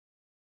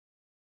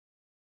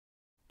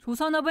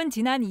조선업은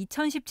지난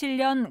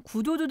 2017년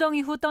구조조정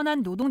이후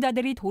떠난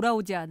노동자들이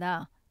돌아오지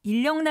않아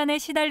인력난에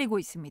시달리고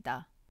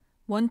있습니다.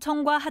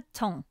 원청과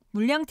하청,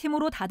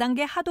 물량팀으로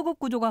다단계 하도급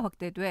구조가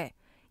확대돼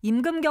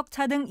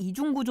임금격차 등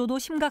이중구조도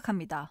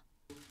심각합니다.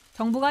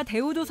 정부가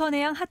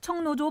대우조선해양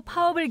하청노조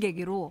파업을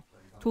계기로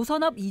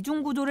조선업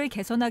이중구조를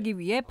개선하기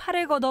위해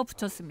팔을 걷어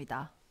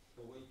붙였습니다.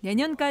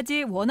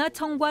 내년까지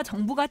원하청과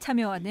정부가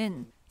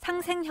참여하는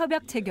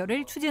상생협약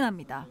체결을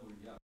추진합니다.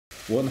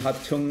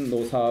 원하청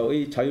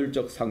노사의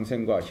자율적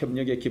상생과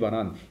협력에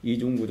기반한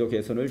이중구조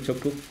개선을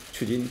적극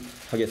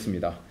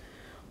추진하겠습니다.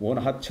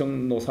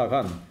 원하청 노사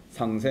간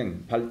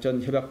상생,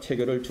 발전 협약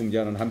체결을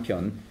중지하는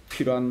한편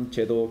필요한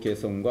제도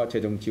개선과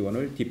재정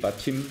지원을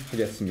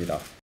뒷받침하겠습니다.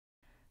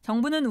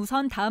 정부는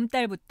우선 다음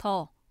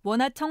달부터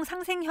원하청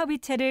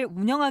상생협의체를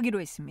운영하기로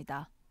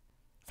했습니다.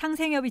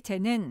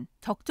 상생협의체는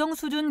적정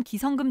수준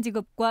기성금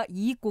지급과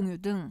이익 공유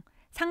등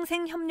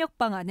상생협력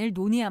방안을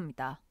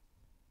논의합니다.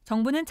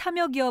 정부는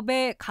참여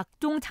기업에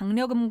각종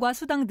장려금과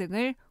수당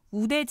등을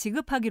우대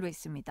지급하기로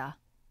했습니다.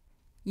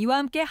 이와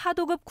함께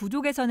하도급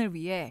구조 개선을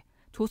위해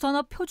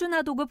조선업 표준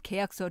하도급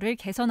계약서를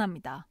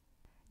개선합니다.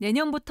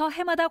 내년부터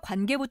해마다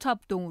관계부처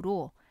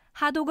합동으로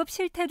하도급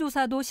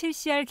실태조사도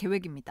실시할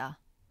계획입니다.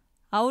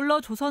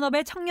 아울러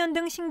조선업의 청년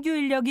등 신규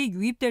인력이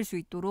유입될 수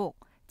있도록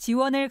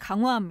지원을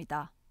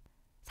강화합니다.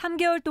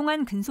 3개월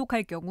동안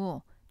근속할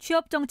경우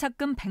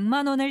취업정착금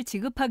 100만 원을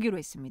지급하기로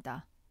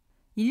했습니다.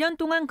 1년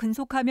동안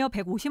근속하며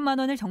 150만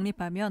원을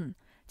적립하면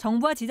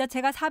정부와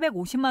지자체가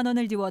 450만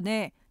원을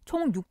지원해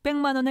총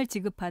 600만 원을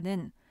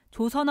지급하는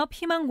조선업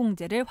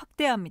희망공제를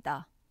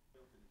확대합니다.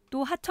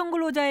 또 하청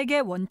근로자에게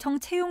원청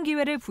채용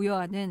기회를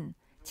부여하는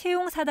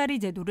채용 사다리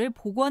제도를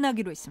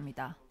복원하기로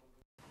했습니다.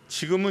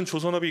 지금은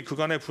조선업이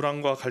그간의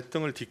불안과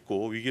갈등을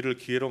딛고 위기를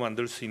기회로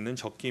만들 수 있는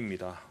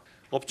적기입니다.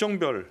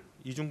 업종별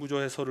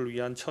이중구조 해소를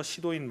위한 첫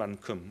시도인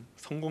만큼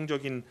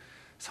성공적인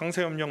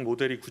상생협력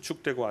모델이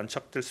구축되고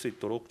안착될 수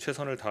있도록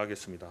최선을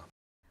다하겠습니다.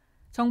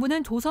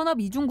 정부는 조선업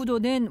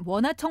이중구조는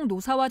원하청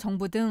노사와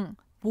정부 등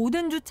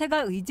모든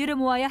주체가 의지를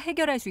모아야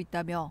해결할 수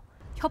있다며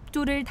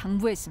협조를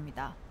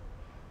당부했습니다.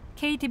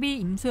 KTV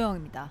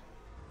임소영입니다.